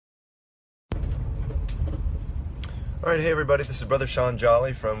Alright, hey everybody, this is Brother Sean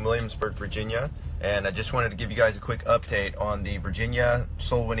Jolly from Williamsburg, Virginia, and I just wanted to give you guys a quick update on the Virginia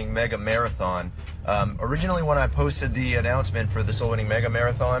Soul Winning Mega Marathon. Originally when I posted the announcement for the Soul Winning Mega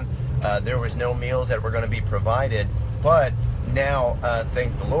Marathon, there was no meals that were going to be provided, but now,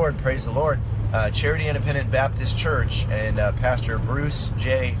 thank the Lord, praise the Lord, Charity Independent Baptist Church and Pastor Bruce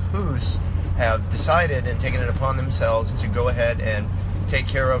J. Hoos have decided and taken it upon themselves to go ahead and take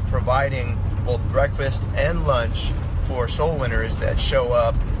care of providing both breakfast and lunch for soul winners that show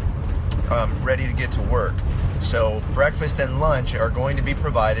up ready to get to work. So breakfast and lunch are going to be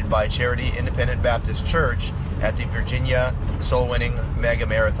provided by Charity Independent Baptist Church at the Virginia Soul Winning Mega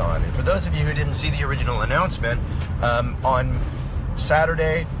Marathon. And for those of you who didn't see the original announcement, on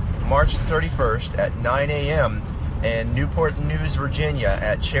Saturday, March 31st at 9 a.m. in Newport News, Virginia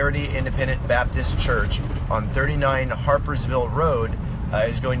at Charity Independent Baptist Church on 39 Harpersville Road,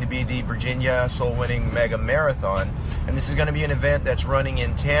 is going to be the Virginia Soul Winning Mega Marathon, and this is going to be an event that's running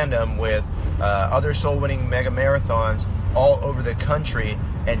in tandem with other Soul Winning Mega Marathons all over the country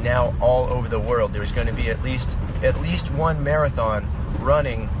and now all over the world. There's going to be at least one marathon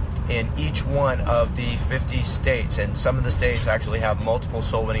running in each one of the 50 states, and some of the states actually have multiple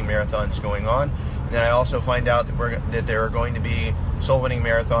Soul Winning Marathons going on. And then I also find out that there are going to be Soul Winning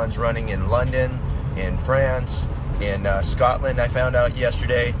Marathons running in London, in France, in Scotland, I found out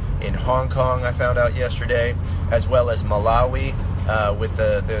yesterday. In Hong Kong, I found out yesterday, as well as Malawi, with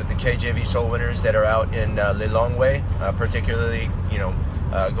the KJV soul winners that are out in Lilongwe, particularly,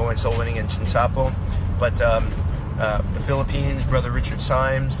 going soul winning in Chinsapo. But the Philippines, Brother Richard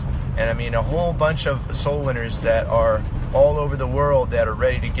Symes, and I mean a whole bunch of soul winners that are all over the world that are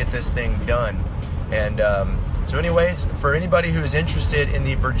ready to get this thing done. And so anyways, for anybody who's interested in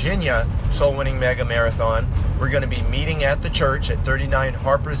the Virginia Soul Winning Mega Marathon, we're going to be meeting at the church at 39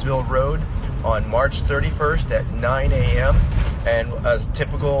 Harpersville Road on March 31st at 9 a.m. And a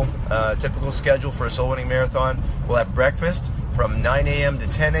typical schedule for a Soul Winning Marathon, we'll have breakfast from 9 a.m. to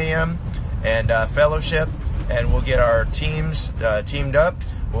 10 a.m. and fellowship, and we'll get our teams teamed up.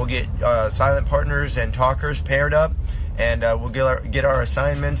 We'll get silent partners and talkers paired up, and we'll get our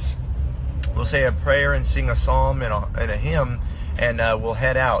assignments. We'll say a prayer and sing a psalm and a hymn, and we'll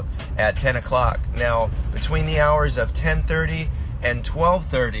head out at 10 o'clock. Now, between the hours of 10:30 and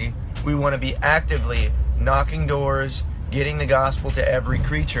 12:30, we want to be actively knocking doors, getting the gospel to every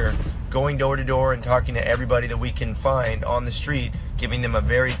creature, going door to door and talking to everybody that we can find on the street, giving them a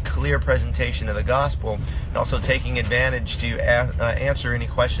very clear presentation of the gospel, and also taking advantage to answer any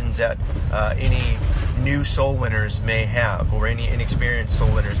questions that any new soul winners may have, or any inexperienced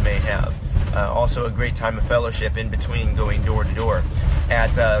soul winners may have. Also a great time of fellowship in between going door to door.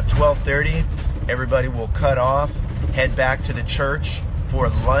 At 12:30, everybody will cut off, head back to the church for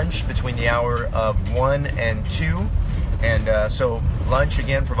lunch between the hour of 1 and 2. And so lunch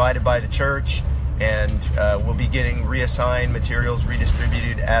again provided by the church, and we'll be getting reassigned materials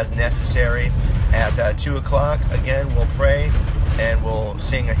redistributed as necessary. At 2 o'clock, again, we'll pray and we'll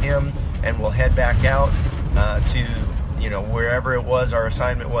sing a hymn, and we'll head back out to wherever it was our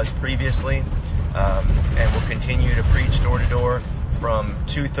assignment was previously, and we'll continue to preach door to door from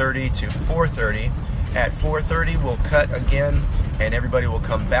 2:30 to 4:30. At 4:30, we'll cut again, and everybody will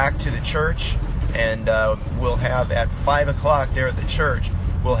come back to the church, and we'll have at 5 o'clock there at the church,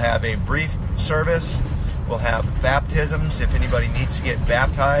 we'll have a brief service. We'll have baptisms if anybody needs to get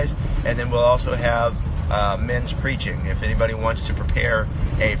baptized, and then we'll also have men's preaching. If anybody wants to prepare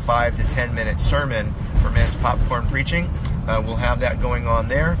a 5 to 10 minute sermon for men's popcorn preaching, we'll have that going on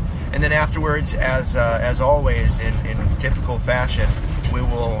there. And then afterwards, as always in typical fashion, we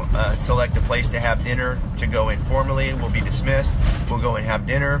will select a place to have dinner to go informally. We'll be dismissed. We'll go and have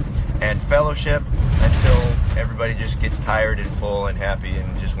dinner and fellowship until everybody just gets tired and full and happy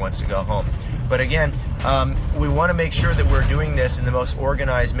and just wants to go home. But again, we want to make sure that we're doing this in the most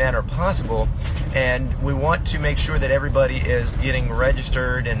organized manner possible, and we want to make sure that everybody is getting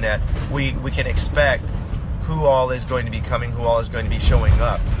registered and that we can expect who all is going to be coming, who all is going to be showing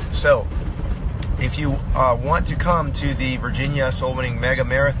up. So if you want to come to the Virginia Soul Winning Mega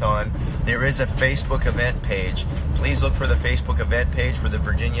Marathon, there is a Facebook event page. Please look for the Facebook event page for the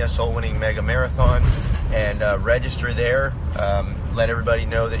Virginia Soul Winning Mega Marathon and register there. Let everybody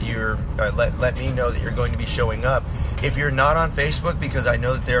know that let me know that you're going to be showing up. If you're not on Facebook, because I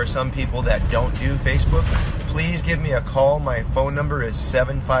know that there are some people that don't do Facebook, please give me a call. My phone number is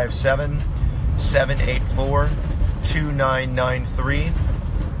 757-784-2993.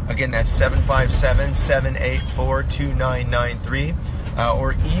 Again, that's 757-784-2993.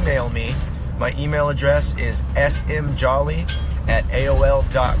 Or email me. My email address is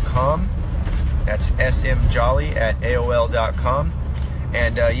smjolly@aol.com. That's smjolly@aol.com.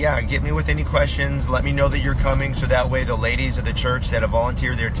 And yeah, get me with any questions. Let me know that you're coming, so that way the ladies of the church that have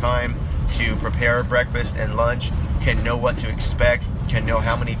volunteered their time to prepare breakfast and lunch can know what to expect, can know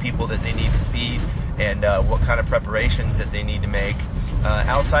how many people that they need to feed, and what kind of preparations that they need to make.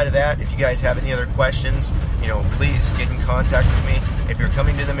 Outside of that, if you guys have any other questions, please get in contact with me. If you're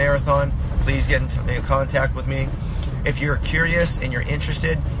coming to the marathon, please get in contact with me. If you're curious and you're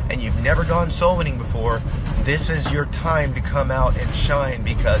interested and you've never gone soul winning before, this is your time to come out and shine,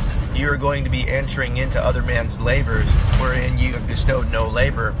 because you're going to be entering into other man's labors wherein you have bestowed no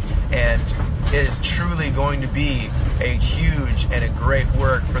labor, and it is truly going to be a huge and a great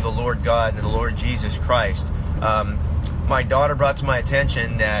work for the Lord God and the Lord Jesus Christ. My daughter brought to my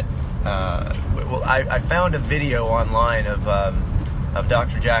attention that I found a video online of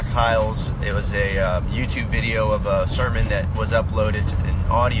Dr. Jack Hiles. It was a YouTube video of a sermon that was uploaded in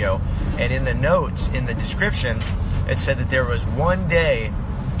audio, and in the notes, in the description, it said that there was one day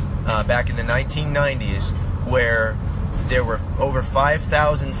back in the 1990s where there were over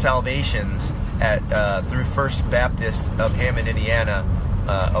 5,000 salvations through First Baptist of Hammond, Indiana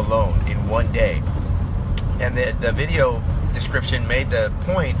alone in one day. And the video description made the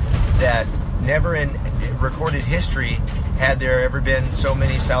point that never in recorded history had there ever been so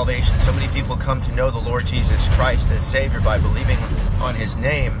many salvations, so many people come to know the Lord Jesus Christ as Savior by believing on His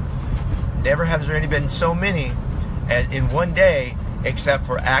name. Never has there been so many in one day, except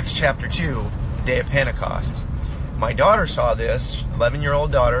for Acts chapter 2, the day of Pentecost. My daughter saw this,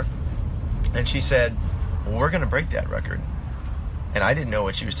 11-year-old daughter, and she said, well, we're going to break that record. And I didn't know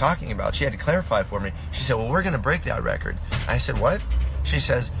what she was talking about. She had to clarify for me. She said, well, we're going to break that record. I said, what? She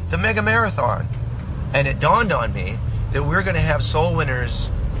says, the Mega Marathon. And it dawned on me that we're going to have soul winners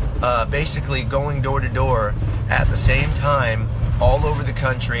basically going door to door at the same time all over the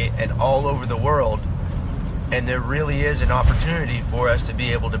country and all over the world. And there really is an opportunity for us to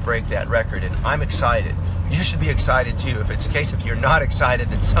be able to break that record. And I'm excited. You should be excited too. If it's the case, if you're not excited,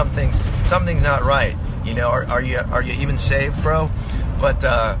 then something's not right. Are you even saved, bro? But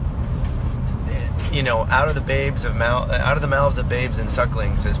out of the mouths of babes and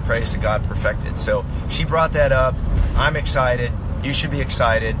sucklings is praise to God perfected. So she brought that up. I'm excited. You should be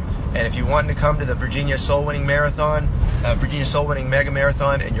excited. And if you want to come to the Virginia Soul Winning Marathon, Virginia Soul Winning Mega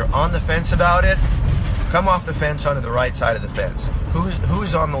Marathon, and you're on the fence about it, come off the fence onto the right side of the fence.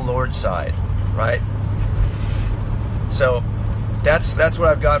 Who's on the Lord's side, right? So that's what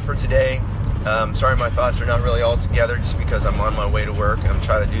I've got for today. Sorry my thoughts are not really all together, just because I'm on my way to work and I'm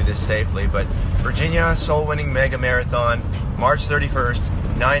trying to do this safely. But Virginia Soul Winning Mega Marathon, March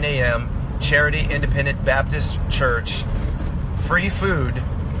 31st, 9 a.m., Charity Independent Baptist Church, free food,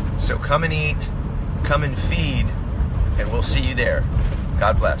 so come and eat, come and feed, and we'll see you there.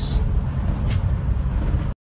 God bless.